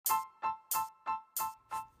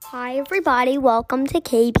Hi everybody, welcome to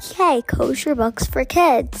KBK, Kosher Books for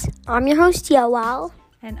Kids. I'm your host, Yoel.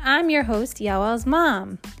 And I'm your host, Yoel's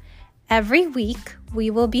mom. Every week, we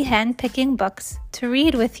will be handpicking books to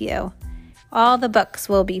read with you. All the books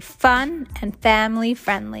will be fun and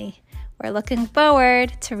family-friendly. We're looking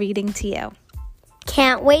forward to reading to you.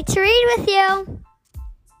 Can't wait to read with you.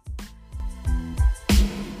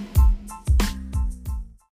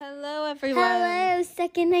 Hello, everyone. Hello,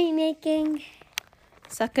 second night making.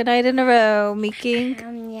 Second night in a row making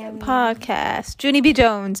podcast. Junie B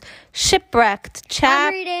Jones Shipwrecked,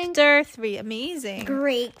 Chapter 3. Amazing.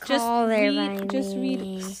 Great call Just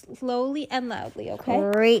read slowly and loudly, okay?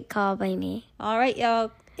 Great call by me. All right,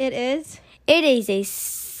 y'all. It is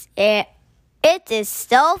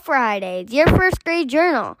still Friday. Dear first grade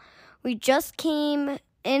journal, we just came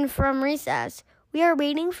in from recess. We are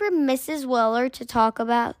waiting for Mrs. Weller to talk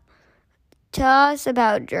to us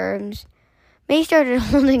about germs. May started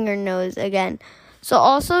holding her nose again. So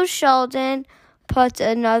also Sheldon put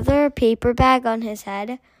another paper bag on his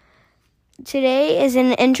head. Today is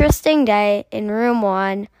an interesting day in room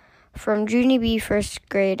 1 from Junie B first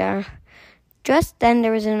grader. Just then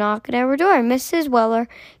there was a knock at our door. Mrs. Weller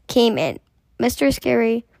came in. Mr.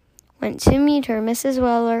 Scary went to meet her. Mrs.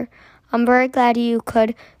 Weller, I'm very glad you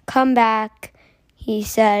could come back, he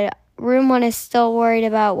said. Room 1 is still worried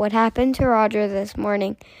about what happened to Roger this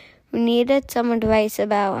morning. We needed some advice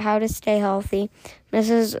about how to stay healthy.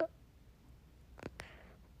 Mrs.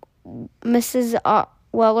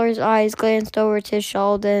 Weller's eyes glanced over to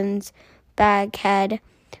Sheldon's bag head.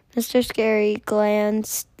 Mr. Scary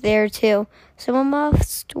glanced there too. Some of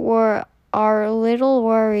us are a little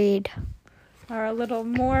worried. Are a little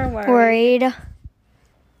more worried.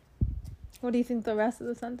 What do you think the rest of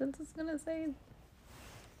the sentence is going to say?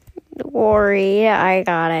 Worried, I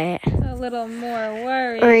got it. A little more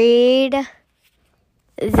worried. Worried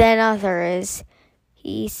than others,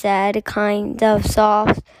 he said, kind of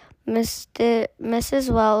soft. Mrs.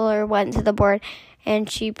 Weller went to the board and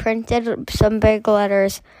she printed some big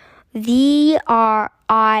letters. V-I-R-U-S.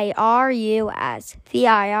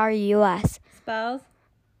 V-I-R-U-S. Spells?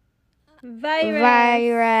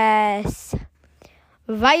 Virus.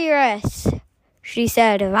 Virus. She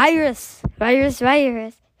said, virus.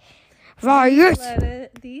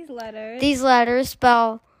 These letters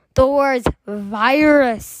spell the words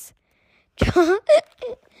virus.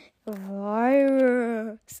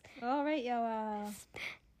 Virus. All right, Yoel.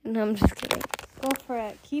 No, I'm just kidding. Go for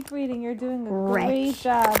it. Keep reading. You're doing a great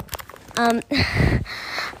job.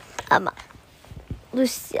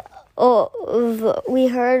 Lucia. We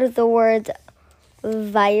heard the words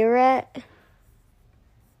virus.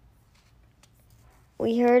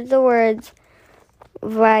 We heard the words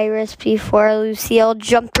virus before. Lucille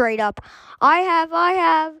jumped right up. I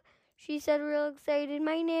have, she said real excited.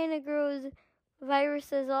 My Nana grows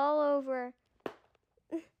viruses all over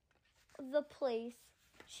the place.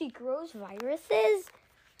 She grows viruses?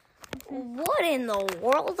 What in the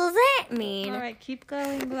world does that mean? All right, keep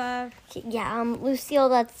going, love. Yeah, Lucille,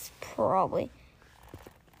 that's probably.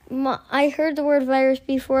 I heard the word virus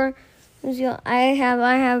before. Lucille, I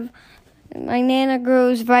have. My Nana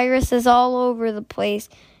grows viruses all over the place.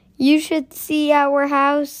 You should see our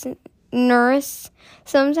house, nurse.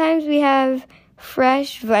 Sometimes we have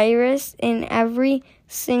fresh virus in every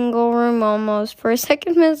single room almost. For a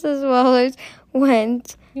second, Mrs. Weller's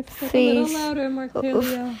went face. A little louder, more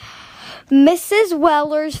clearly. Mrs.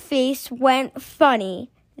 Weller's face went funny.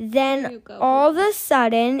 Then all of a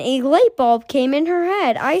sudden, a light bulb came in her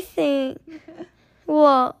head. I think.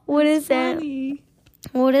 What is funny.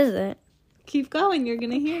 that? What is it? Keep going, you're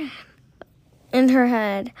going to hear. In her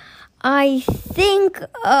head. I think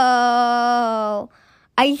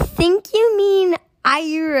you mean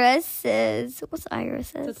irises. What's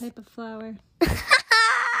irises? It's a type of flower.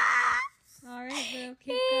 All right, Bill,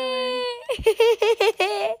 keep going.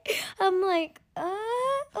 I'm like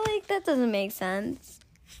that doesn't make sense.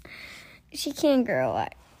 She can't grow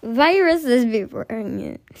viruses before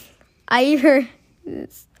Iris.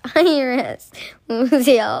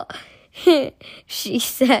 Lucille. She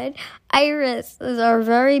said, irises are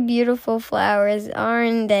very beautiful flowers,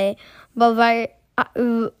 aren't they? But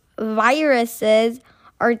viruses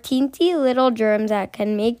are teeny little germs that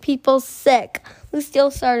can make people sick.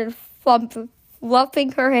 Lucille started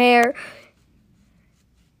fluffing her hair.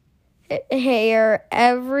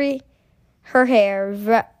 Very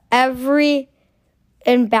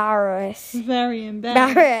embarrassed.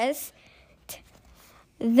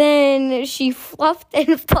 Then she fluffed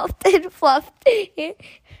and fluffed and fluffed.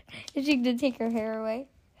 She did take her hair away.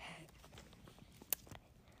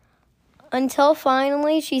 Until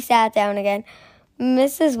finally she sat down again.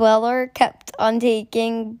 Mrs. Weller kept on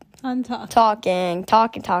talking.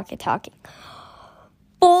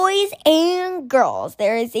 Boys and girls,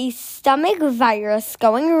 there is a stomach virus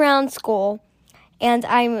going around school, and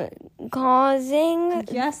I'm guessing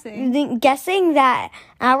that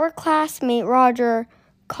our classmate Roger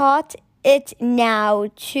caught it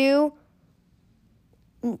now too.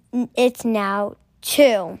 It's now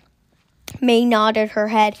too. May nodded her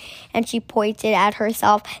head, and she pointed at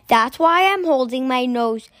herself. That's why I'm holding my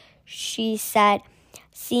nose, she said.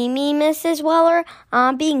 See me, Mrs. Weller?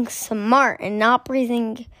 I'm being smart and not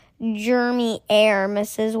breathing germy air,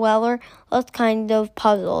 Mrs. Weller looked kind of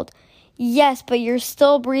puzzled. Yes, but you're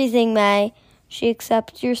still breathing, May. She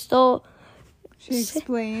explained.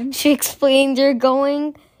 She explained you're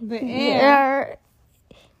going... The air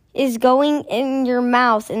is going in your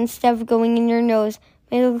mouth instead of going in your nose.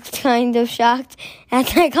 May looked kind of shocked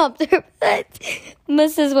as I complimented.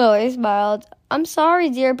 Mrs. Weller smiled. I'm sorry,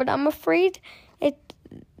 dear, but I'm afraid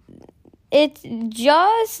it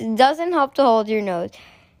just doesn't help to hold your nose,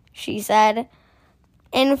 she said.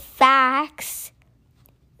 In fact,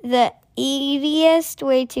 the easiest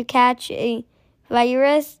way to catch a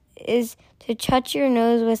virus is to touch your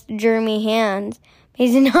nose with germy hands.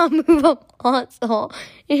 May did not move a muscle.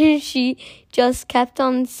 She just kept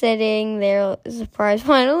on sitting there, surprised.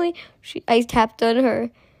 Finally, I tapped on her.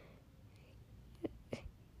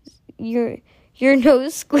 Your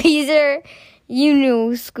nose squeezer. You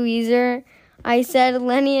nose squeezer. I said.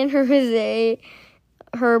 Lenny and Jose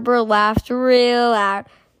Herbert laughed real loud.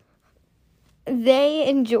 They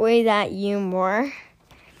enjoy that humor.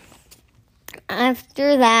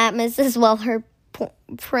 After that, Mrs. Weller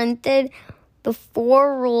printed the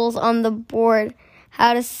 4 rules on the board.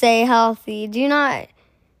 How to stay healthy. Do not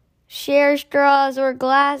share straws or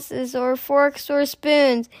glasses or forks or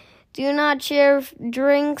spoons. Do not share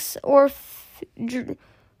drinks or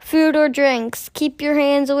food or drinks. Keep your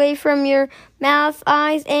hands away from your mouth,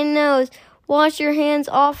 eyes, and nose. Wash your hands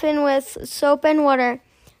often with soap and water.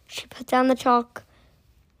 She put down the chalk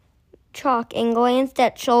and glanced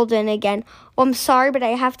at Sheldon again. Oh, I'm sorry, but I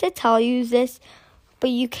have to tell you this. But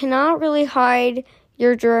you cannot really hide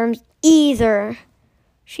your germs either,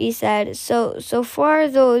 she said. So far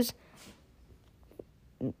those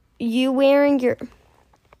you wearing your...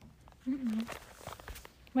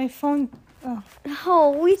 My phone...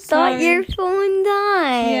 Oh, we thought your phone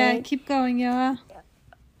died. Yeah, keep going, Yoa.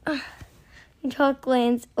 Chuck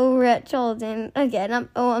glanced over at Sheldon again.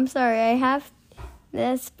 I'm sorry, I have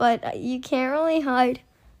this, but you can't really hide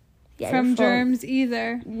from germs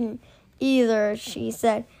either. Either, she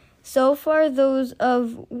said. So far, those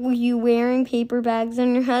of you wearing paper bags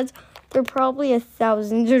on your heads, there are probably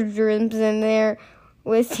 1,000 germs in there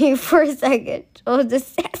with you for a second. Oh, the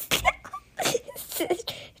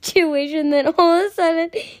situation. Then all of a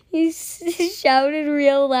sudden, he shouted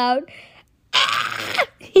real loud.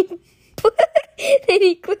 Then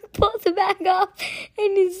he quickly pulled the bag off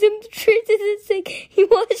and he zoomed straight to the sink. He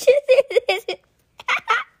washes it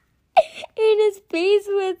in his face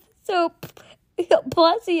with soap.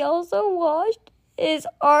 Plus, he also washed his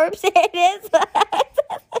arms and his legs.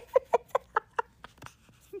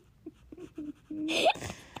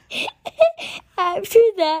 After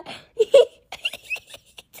that, he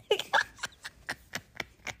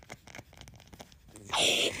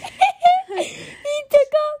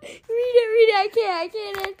took off. Read it. I can't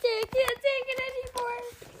take it anymore.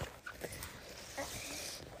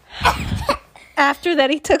 After that,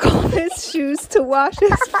 he took off his shoes to wash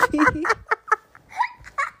his feet.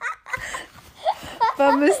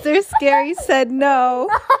 But Mr. Scary said no.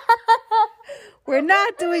 We're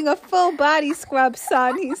not doing a full body scrub,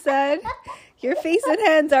 son, he said. Your face and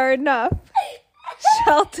hands are enough.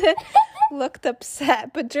 Sheldon looked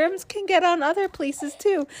upset, but germs can get on other places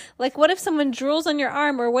too. Like, what if someone drools on your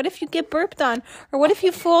arm, or what if you get burped on, or what if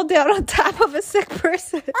you fall down on top of a sick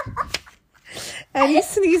person and he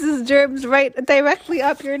sneezes germs directly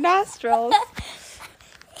up your nostrils?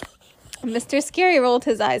 Mr. Scary rolled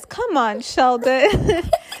his eyes. Come on, Sheldon.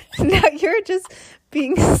 Now you're just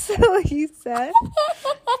being silly, he said.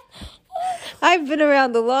 I've been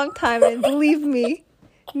around a long time, and believe me,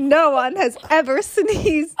 no one has ever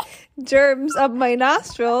sneezed germs up my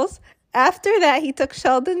nostrils. After that, he took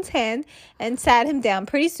Sheldon's hand and sat him down.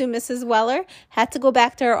 Pretty soon, Mrs. Weller had to go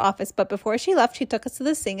back to her office, but before she left, she took us to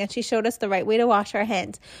the sink and she showed us the right way to wash our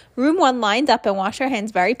hands. Room 1 lined up and washed our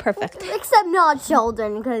hands very perfect. Except not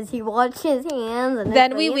Sheldon, because he washed his hands. And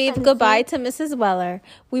then we waved goodbye to Mrs. Weller.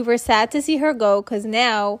 We were sad to see her go, because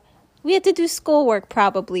now We had to do schoolwork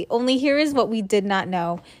probably, only here is what we did not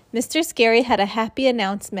know. Mr. Scary had a happy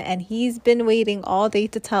announcement, and he's been waiting all day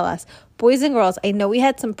to tell us. Boys and girls, I know we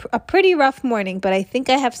had a pretty rough morning, but I think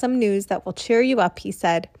I have some news that will cheer you up, he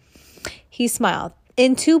said. He smiled.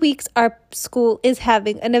 In 2 weeks, our school is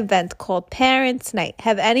having an event called Parents' Night.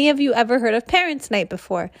 Have any of you ever heard of Parents' Night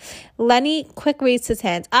before? Lenny quick raised his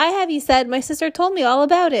hands. I have, he said. My sister told me all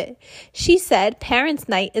about it. She said Parents'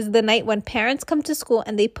 Night is the night when parents come to school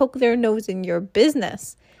and they poke their nose in your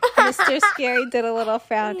business. Mr. Scary did a little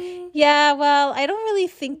frown. Yeah, well, I don't really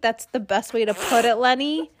think that's the best way to put it,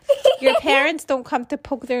 Lenny. Your parents don't come to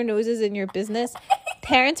poke their noses in your business.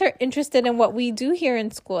 Parents are interested in what we do here in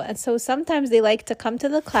school, and so sometimes they like to come to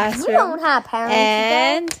the classroom We don't have parents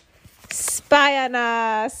and spy on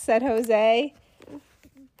us, said Jose.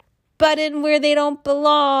 But in where they don't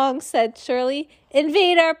belong, said Shirley.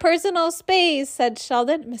 Invade our personal space, said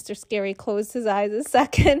Sheldon. Mr. Scary closed his eyes a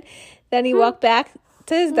second. Then he walked back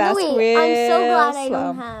to his desk Wait, real I'm so glad slow. I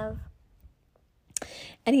don't have.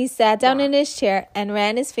 And he sat down in his chair and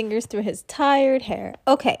ran his fingers through his tired hair.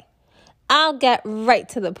 Okay, I'll get right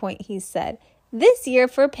to the point, he said. This year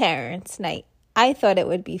for Parents' Night, I thought it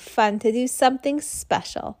would be fun to do something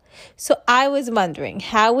special. So I was wondering,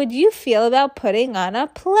 how would you feel about putting on a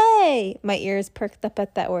play? My ears perked up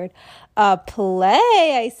at that word. A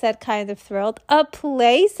play, I said, kind of thrilled. A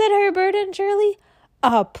play, said Herbert and Shirley.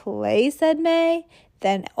 A play, said May.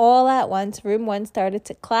 Then all at once, room 1 started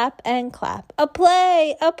to clap and clap. A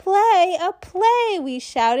play, a play, a play, we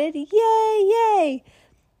shouted. Yay, yay.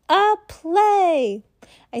 A play.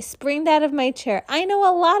 I springed out of my chair. I know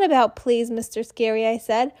a lot about plays, Mr. Scary, I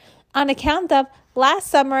said. On account of last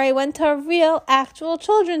summer, I went to a real, actual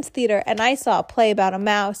children's theater, and I saw a play about a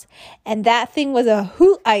mouse. And that thing was a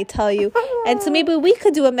hoot, I tell you. And so maybe we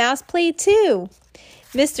could do a mouse play, too.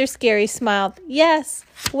 Mr. Scary smiled. Yes,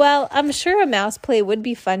 well, I'm sure a mouse play would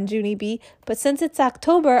be fun, Junie B, but since it's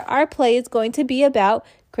October, our play is going to be about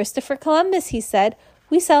Christopher Columbus, he said.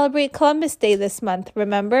 We celebrate Columbus Day this month,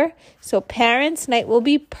 remember? So Parents' Night will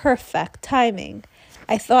be perfect timing.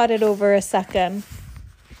 I thought it over a second.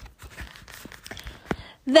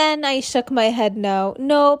 Then I shook my head no.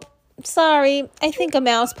 Nope, sorry, I think a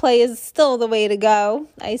mouse play is still the way to go,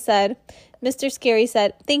 I said. Mr. Scary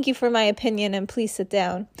said, thank you for my opinion and please sit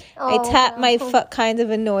down. I tapped my foot kind of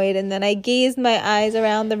annoyed and then I gazed my eyes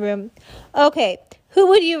around the room. Okay, who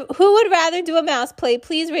would rather do a mouse play?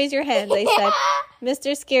 Please raise your hands, I said.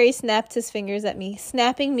 Mr. Scary snapped his fingers at me.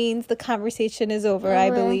 Snapping means the conversation is over, I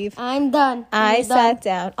believe. I'm done. I sat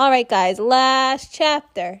down. All right, guys, last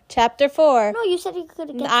chapter. Chapter 4. No, you said you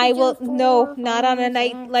could get I will, no, not on a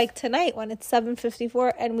night like tonight when it's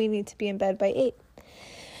 7:54 and we need to be in bed by 8.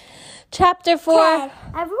 Chapter 4. Okay,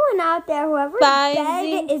 everyone out there, whoever's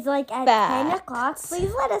bed is like at 10 o'clock,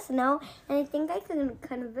 please let us know. And I think I can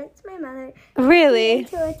convince my mother. Really?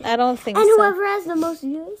 I don't think so. And whoever has the most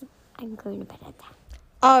views, I'm going to bed at 10.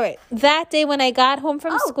 All right. That day when I got home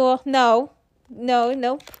from school, no.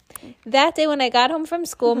 That day when I got home from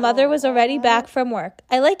school, Mother was already back from work.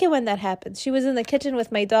 I like it when that happens. She was in the kitchen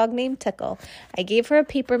with my dog named Tickle. I gave her a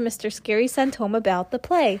paper Mr. Scary sent home about the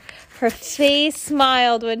play. Her face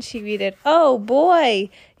smiled when she read it. Oh,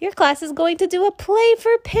 boy, your class is going to do a play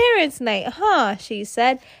for Parents' Night, huh? She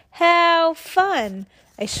said. How fun.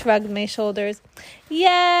 I shrugged my shoulders.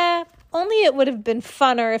 Yeah, only it would have been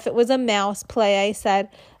funner if it was a mouse play, I said.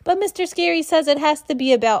 But Mr. Scary says it has to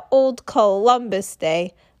be about old Columbus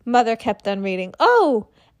Day. Mother kept on reading. Oh,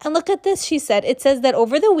 and look at this, she said. It says that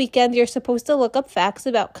over the weekend you're supposed to look up facts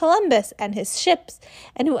about Columbus and his ships.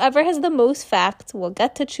 And whoever has the most facts will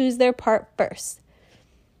get to choose their part first.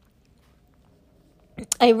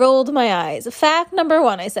 I rolled my eyes. Fact number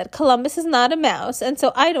 1, I said, Columbus is not a mouse, and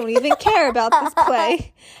so I don't even care about this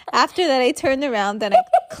play. After that, I turned around, then I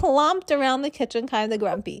clomped around the kitchen kind of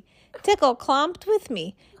grumpy. Tickle clomped with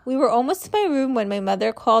me. We were almost to my room when my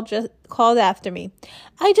mother called after me.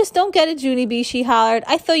 I just don't get it, Junie B, she hollered.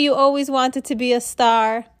 I thought you always wanted to be a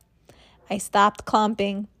star. I stopped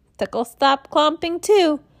clomping. Tickle stopped clomping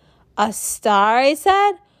too. A star, I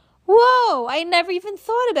said. Whoa, I never even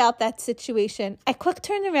thought about that situation. I quick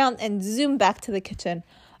turned around and zoomed back to the kitchen.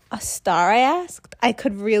 A star, I asked. I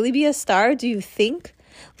could really be a star, do you think?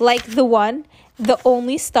 Like the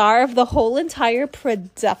only star of the whole entire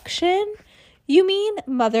production? You mean?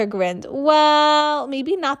 Mother grinned. Well,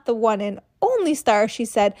 maybe not the one and only star, she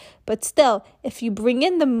said, but still, if you bring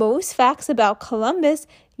in the most facts about Columbus,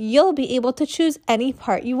 you'll be able to choose any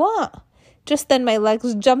part you want. Just then my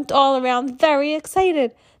legs jumped all around, very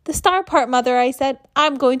excited. The star part, Mother, I said.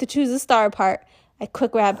 I'm going to choose the star part. I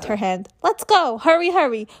quick grabbed her hand. Let's go. Hurry,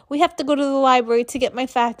 hurry. We have to go to the library to get my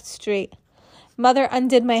facts straight. Mother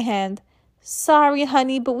undid my hand. Sorry,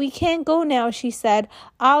 honey, but we can't go now, she said.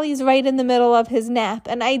 Ollie's right in the middle of his nap,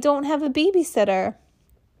 and I don't have a babysitter.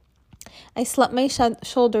 I slumped my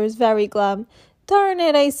shoulders very glum. Darn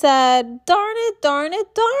it, I said. Darn it, darn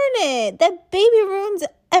it, darn it. That baby ruins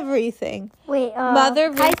everything. Wait,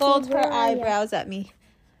 Mother wrinkled her eyebrows at me.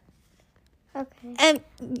 Okay. And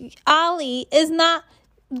Ollie is not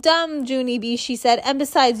dumb, Junie B, she said. And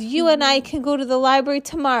besides, you and I can go to the library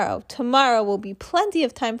tomorrow. Tomorrow will be plenty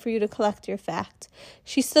of time for you to collect your facts.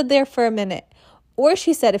 She stood there for a minute. Or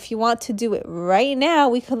she said, if you want to do it right now,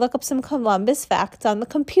 we could look up some Columbus facts on the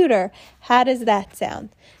computer. How does that sound?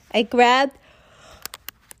 I grabbed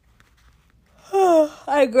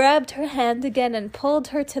her hand again and pulled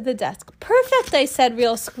her to the desk. Perfect, I said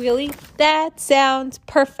real squealy. That sounds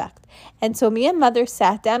perfect. And so me and Mother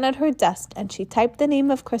sat down at her desk and she typed the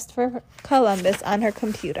name of Christopher Columbus on her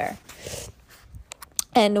computer.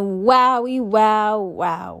 And wowie,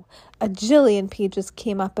 wow. A jillion pages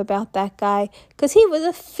came up about that guy because he was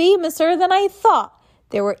famouser than I thought.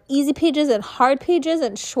 There were easy pages and hard pages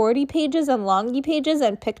and shorty pages and longy pages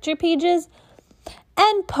and picture pages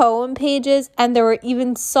and poem pages, and there were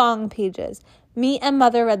even song pages. Me and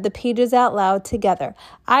Mother read the pages out loud together.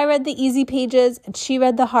 I read the easy pages, and she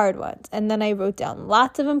read the hard ones. And then I wrote down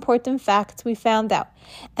lots of important facts we found out.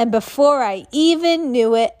 And before I even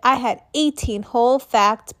knew it, I had 18 whole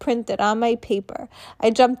facts printed on my paper.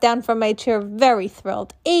 I jumped down from my chair very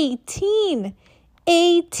thrilled. 18!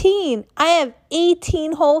 I have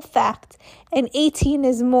 18 whole facts, and 18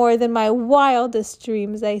 is more than my wildest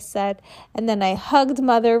dreams, I said. And then I hugged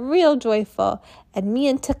Mother real joyful, and me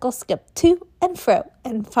and Tickle skipped to and fro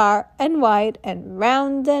and far and wide and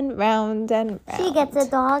round and round and round. She gets a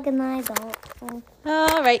dog and I don't.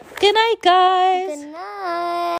 All right. Good night, guys. Good night.